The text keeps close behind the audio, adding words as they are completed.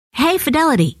Hey,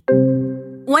 Fidelity.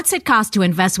 What's it cost to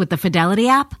invest with the Fidelity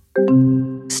app?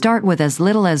 Start with as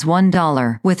little as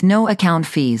 $1 with no account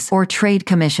fees or trade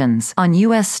commissions on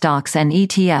U.S. stocks and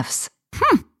ETFs.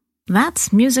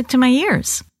 That's music to my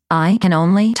ears. I can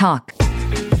only talk.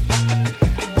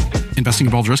 Investing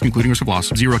involves risk, including risk of loss.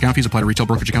 Zero account fees apply to retail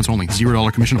brokerage accounts only.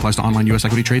 $0 commission applies to online U.S.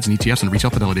 equity trades and ETFs and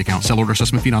retail Fidelity accounts. Sell order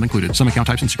assessment fee not included. Some account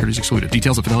types and securities excluded.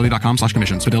 Details at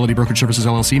fidelity.com/commissions. Fidelity Brokerage Services,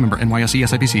 LLC, member NYSE,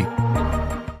 SIPC.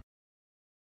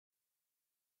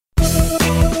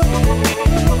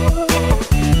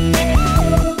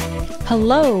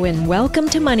 Hello and welcome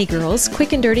to Money Girls,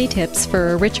 quick and dirty tips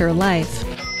for a richer life.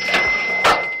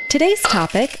 Today's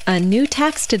topic, a new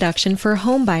tax deduction for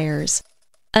homebuyers.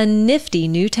 A nifty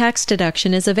new tax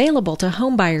deduction is available to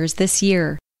homebuyers this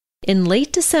year. In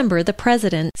late December, the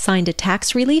President signed a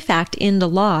Tax Relief Act into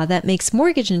law that makes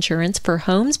mortgage insurance for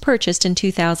homes purchased in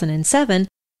 2007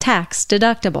 tax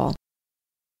deductible.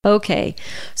 Okay,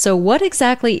 so what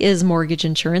exactly is mortgage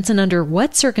insurance and under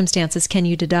what circumstances can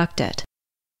you deduct it?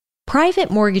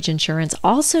 Private mortgage insurance,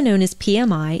 also known as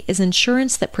PMI, is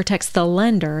insurance that protects the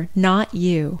lender, not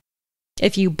you.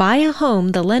 If you buy a home,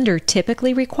 the lender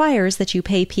typically requires that you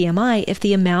pay PMI if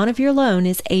the amount of your loan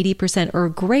is 80% or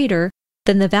greater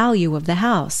than the value of the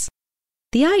house.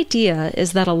 The idea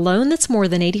is that a loan that's more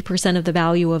than 80% of the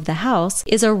value of the house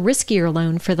is a riskier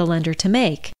loan for the lender to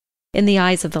make. In the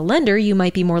eyes of the lender, you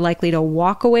might be more likely to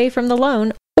walk away from the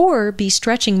loan or be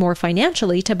stretching more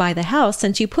financially to buy the house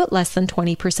since you put less than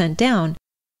 20% down.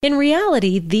 In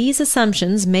reality, these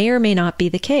assumptions may or may not be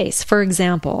the case. For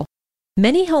example,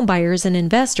 many homebuyers and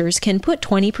investors can put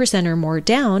 20% or more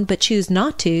down but choose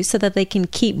not to so that they can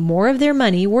keep more of their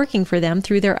money working for them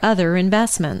through their other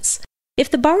investments.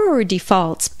 If the borrower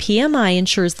defaults, PMI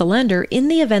insures the lender in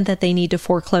the event that they need to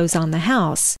foreclose on the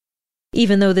house.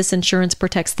 Even though this insurance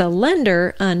protects the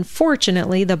lender,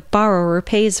 unfortunately, the borrower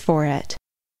pays for it.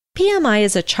 PMI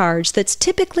is a charge that's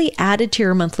typically added to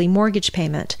your monthly mortgage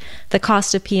payment. The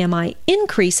cost of PMI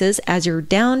increases as your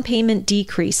down payment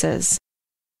decreases.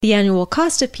 The annual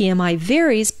cost of PMI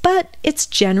varies, but it's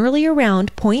generally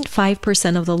around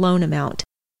 0.5% of the loan amount.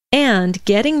 And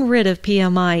getting rid of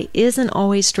PMI isn't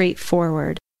always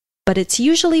straightforward, but it's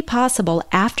usually possible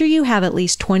after you have at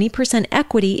least 20%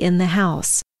 equity in the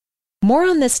house. More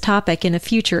on this topic in a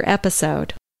future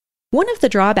episode. One of the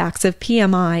drawbacks of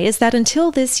PMI is that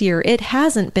until this year, it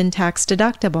hasn't been tax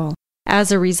deductible.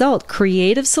 As a result,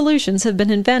 creative solutions have been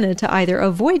invented to either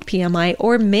avoid PMI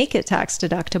or make it tax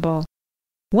deductible.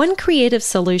 One creative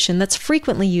solution that's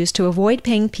frequently used to avoid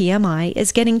paying PMI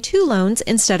is getting 2 loans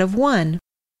instead of 1.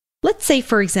 Let's say,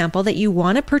 for example, that you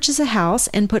want to purchase a house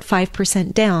and put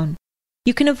 5% down.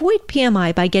 You can avoid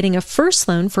PMI by getting a first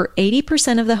loan for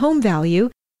 80% of the home value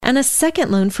and a second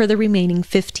loan for the remaining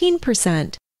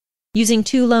 15%. Using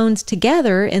 2 loans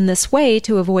together in this way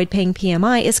to avoid paying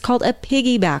PMI is called a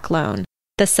piggyback loan.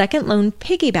 The second loan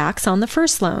piggybacks on the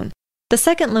first loan. The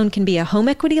second loan can be a home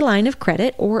equity line of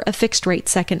credit or a fixed-rate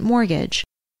second mortgage.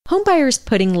 Homebuyers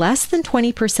putting less than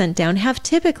 20% down have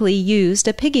typically used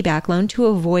a piggyback loan to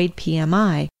avoid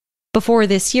PMI. Before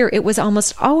this year, it was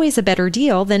almost always a better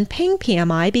deal than paying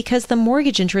PMI because the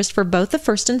mortgage interest for both the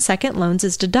first and second loans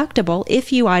is deductible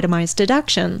if you itemize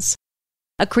deductions.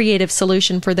 A creative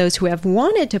solution for those who have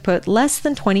wanted to put less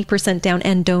than 20% down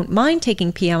and don't mind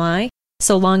taking PMI,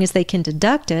 so long as they can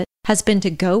deduct it, has been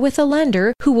to go with a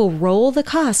lender who will roll the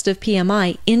cost of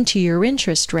PMI into your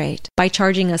interest rate. By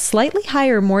charging a slightly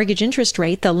higher mortgage interest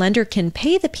rate, the lender can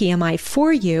pay the PMI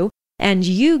for you, and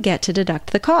you get to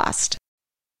deduct the cost.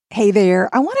 Hey there,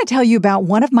 I want to tell you about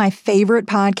one of my favorite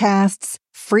podcasts,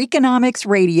 Freakonomics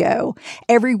Radio.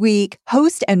 Every week,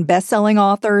 host and best-selling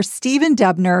author Stephen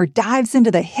Dubner dives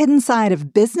into the hidden side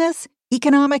of business,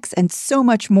 economics, and so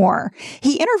much more.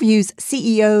 He interviews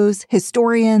CEOs,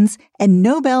 historians, and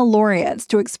Nobel laureates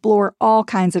to explore all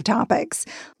kinds of topics,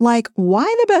 like why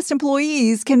the best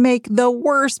employees can make the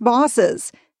worst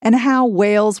bosses, and how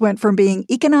whales went from being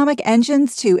economic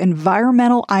engines to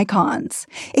environmental icons.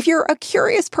 If you're a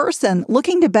curious person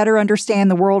looking to better understand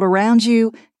the world around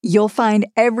you, you'll find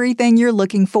everything you're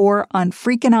looking for on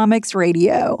Freakonomics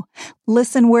Radio.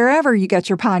 Listen wherever you get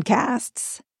your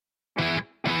podcasts.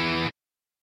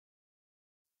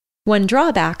 One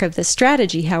drawback of this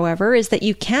strategy, however, is that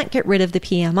you can't get rid of the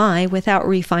PMI without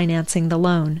refinancing the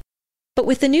loan. But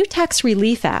with the new Tax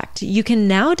Relief Act, you can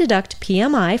now deduct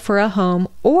PMI for a home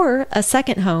or a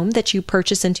second home that you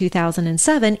purchased in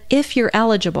 2007 if you're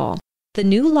eligible. The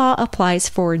new law applies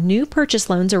for new purchase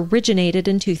loans originated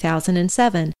in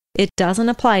 2007. It doesn't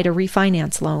apply to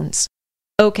refinance loans.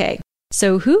 Okay,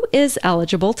 so who is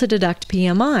eligible to deduct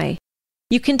PMI?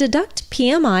 You can deduct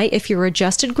PMI if your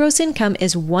adjusted gross income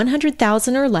is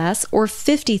 $100,000 or less, or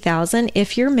 $50,000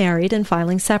 if you're married and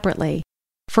filing separately.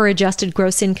 For adjusted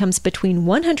gross incomes between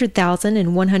 $100,000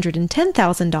 and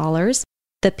 $110,000,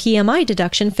 the PMI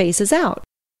deduction phases out.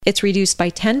 It's reduced by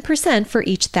 10% for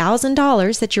each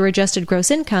 $1,000 that your adjusted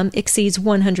gross income exceeds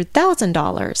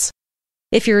 $100,000.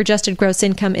 If your adjusted gross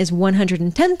income is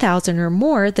 $110,000 or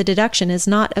more, the deduction is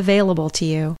not available to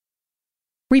you.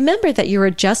 Remember that your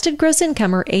adjusted gross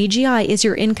income, or AGI, is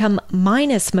your income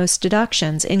minus most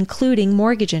deductions, including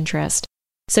mortgage interest.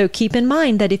 So keep in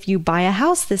mind that if you buy a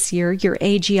house this year, your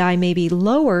AGI may be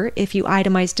lower if you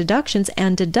itemize deductions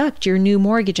and deduct your new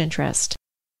mortgage interest.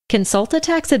 Consult a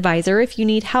tax advisor if you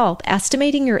need help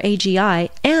estimating your AGI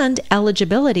and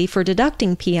eligibility for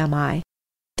deducting PMI.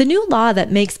 The new law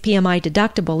that makes PMI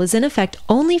deductible is in effect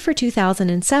only for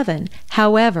 2007.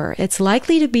 However, it's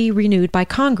likely to be renewed by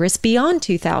Congress beyond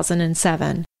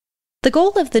 2007. The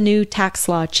goal of the new tax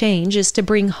law change is to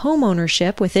bring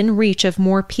homeownership within reach of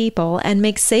more people and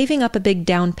make saving up a big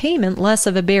down payment less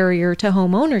of a barrier to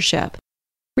homeownership.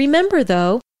 Remember,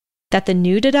 though, that the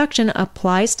new deduction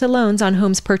applies to loans on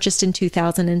homes purchased in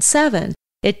 2007.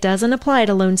 It doesn't apply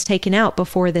to loans taken out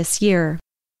before this year.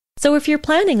 So if you're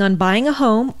planning on buying a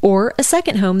home or a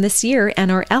second home this year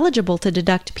and are eligible to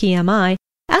deduct PMI,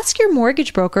 ask your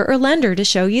mortgage broker or lender to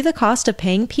show you the cost of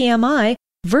paying PMI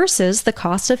versus the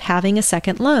cost of having a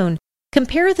second loan.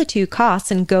 Compare the two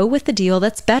costs and go with the deal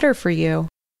that's better for you.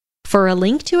 For a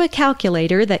link to a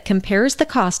calculator that compares the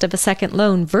cost of a second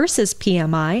loan versus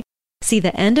PMI, see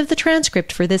the end of the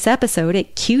transcript for this episode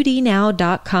at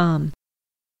qdnow.com.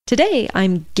 Today,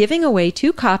 I'm giving away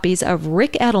 2 copies of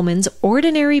Ric Edelman's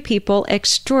Ordinary People,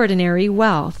 Extraordinary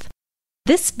Wealth.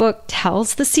 This book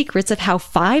tells the secrets of how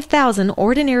 5,000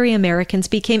 ordinary Americans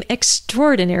became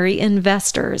extraordinary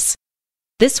investors.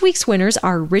 This week's winners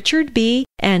are Richard B.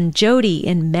 and Jody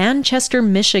in Manchester,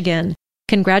 Michigan.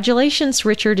 Congratulations,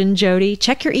 Richard and Jody.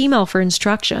 Check your email for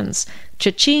instructions.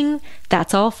 Cha-ching!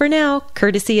 That's all for now,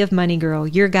 courtesy of Money Girl,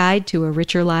 your guide to a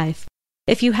richer life.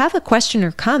 If you have a question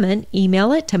or comment,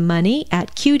 email it to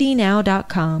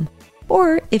money@qdnow.com.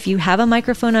 Or if you have a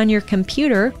microphone on your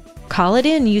computer, call it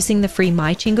in using the free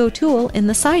MyChingo tool in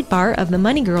the sidebar of the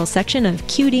Money Girl section of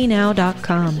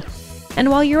qdnow.com. And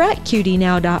while you're at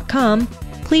qdnow.com,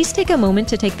 please take a moment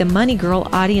to take the Money Girl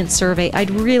audience survey.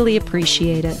 I'd really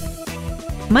appreciate it.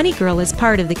 Money Girl is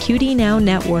part of the QD Now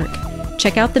network.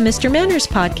 Check out the Mr. Manners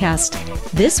podcast.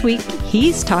 This week,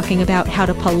 he's talking about how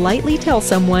to politely tell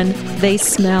someone they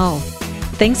smell.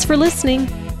 Thanks for listening.